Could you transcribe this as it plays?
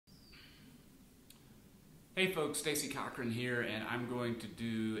Hey folks, Stacy Cochran here, and I'm going to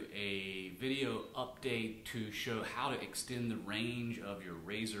do a video update to show how to extend the range of your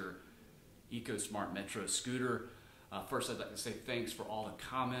Razor Ecosmart Metro Scooter. First, I'd like to say thanks for all the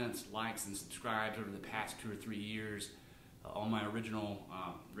comments, likes, and subscribes over the past 2 or 3 years on my original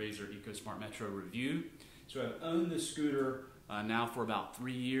Razor Ecosmart Metro review. So I've owned this scooter now for about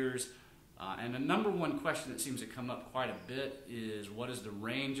 3 years. And the number one question that seems to come up quite a bit is, what is the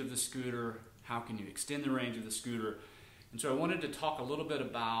range of the scooter? How can you extend the range of the scooter? And so I wanted to talk a little bit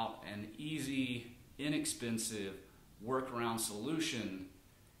about an easy, inexpensive workaround solution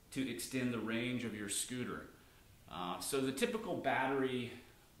to extend the range of your scooter. So the typical battery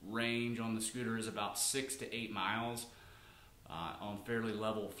range on the scooter is about 6 to 8 miles on fairly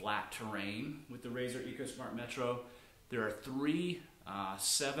level, flat terrain with the Razor Ecosmart Metro. There are 3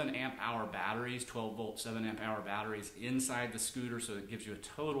 7 amp hour batteries, 12 volt 7 amp hour batteries inside the scooter, so it gives you a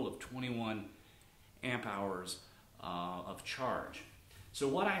total of 21 amp hours of charge. So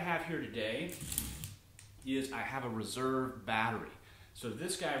what I have here today is I have a reserve battery. So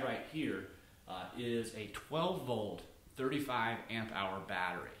this guy right here is a 12 volt 35 amp hour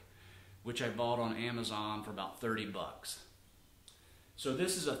battery, which I bought on Amazon for about 30 bucks. So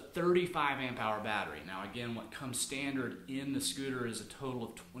this is a 35 amp hour battery. Now again, what comes standard in the scooter is a total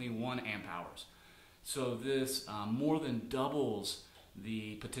of 21 amp hours. So this more than doubles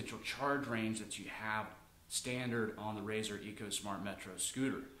the potential charge range that you have standard on the Razor Ecosmart Metro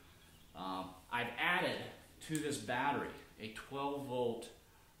Scooter. I've added to this battery a 12 volt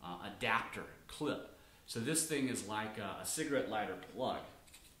adapter clip. So this thing is like a cigarette lighter plug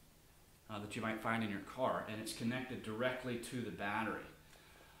that you might find in your car, and it's connected directly to the battery.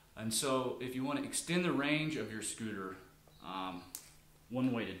 And so if you want to extend the range of your scooter,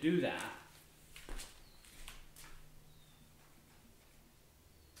 one way to do that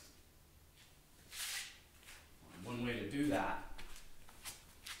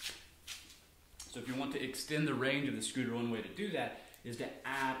so if you want to extend the range of the scooter, one way to do that is to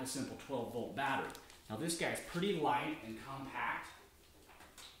add a simple 12 volt battery. Now this guy's pretty light and compact.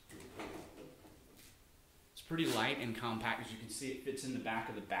 Pretty light and compact. As you can see, it fits in the back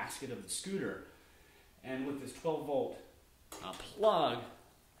of the basket of the scooter. And with this 12 volt plug,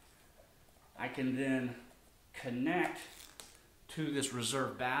 I can then connect to this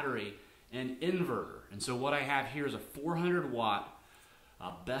reserve battery an inverter. And so what I have here is a 400 watt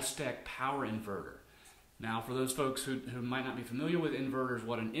Bestec power inverter. Now for those folks who might not be familiar with inverters,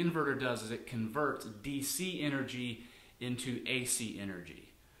 what an inverter does is it converts DC energy into AC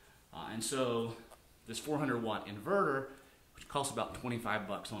energy. And so this 400 watt inverter, which costs about 25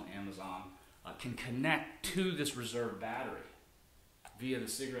 bucks on Amazon, can connect to this reserve battery via the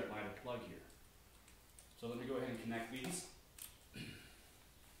cigarette lighter plug here. So let me go ahead and connect these.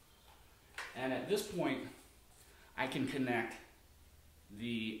 And at this point, I can connect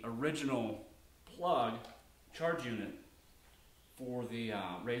the original plug charge unit for the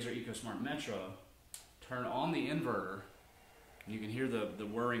Razor Ecosmart Metro, turn on the inverter. You can hear the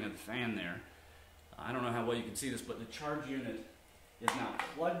whirring of the fan there. I don't know how well you can see this, but the charge unit is now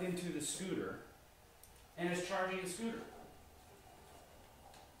plugged into the scooter and is charging the scooter.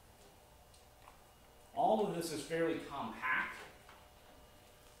 All of this is fairly compact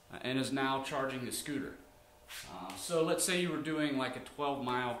and is now charging the scooter. So let's say you were doing like a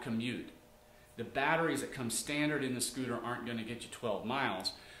 12-mile commute. The batteries that come standard in the scooter aren't going to get you 12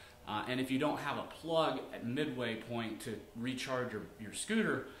 miles. And if you don't have a plug at midway point to recharge your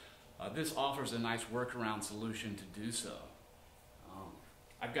scooter, this offers a nice workaround solution to do so.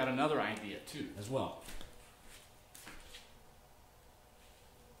 I've got another idea too as well.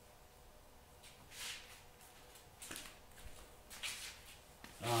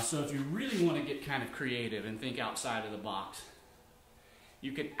 So if you really want to get kind of creative and think outside of the box,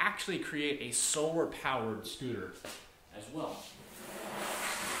 you could actually create a solar powered scooter as well.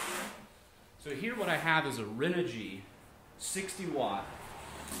 So here what I have is a Renogy 60 watt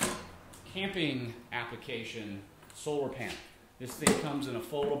camping application solar panel. This thing comes in a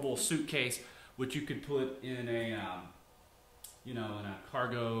foldable suitcase, which you could put in a, in a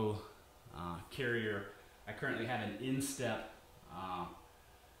cargo carrier. I currently have an instep,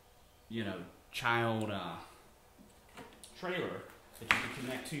 child trailer that you can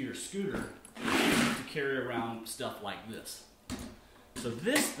connect to your scooter to carry around stuff like this. So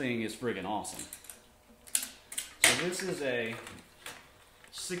this thing is friggin' awesome. So this is a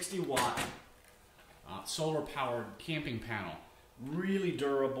 60 watt solar powered camping panel, really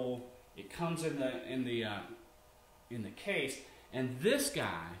durable. It comes in the case, and this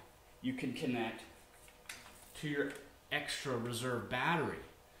guy you can connect to your extra reserve battery.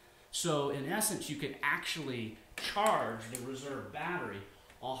 So in essence, you could actually charge the reserve battery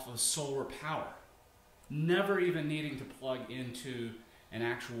off of solar power, never even needing to plug into an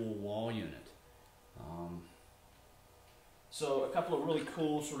actual wall unit. So a couple of really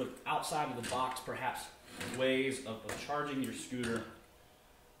cool sort of outside of the box perhaps ways of charging your scooter,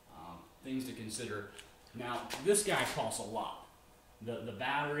 things to consider. Now this guy costs a lot. The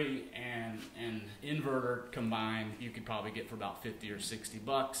battery and inverter combined you could probably get for about 50 or 60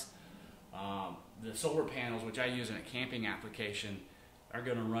 bucks. The solar panels, which I use in a camping application, are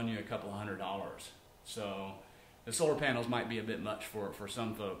going to run you a couple $100. So the solar panels might be a bit much for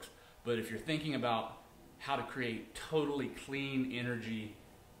some folks, but if you're thinking about how to create totally clean energy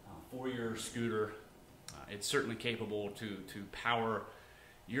for your scooter, it's certainly capable to power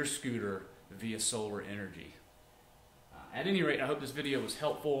your scooter via solar energy. At any rate, I hope this video was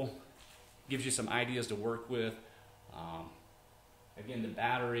helpful, gives you some ideas to work with. Again, the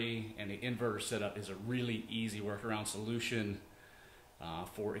battery and the inverter setup is a really easy workaround solution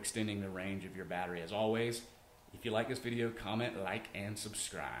for extending the range of your battery. As always, if you like this video, comment, like, and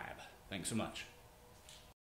subscribe. Thanks so much.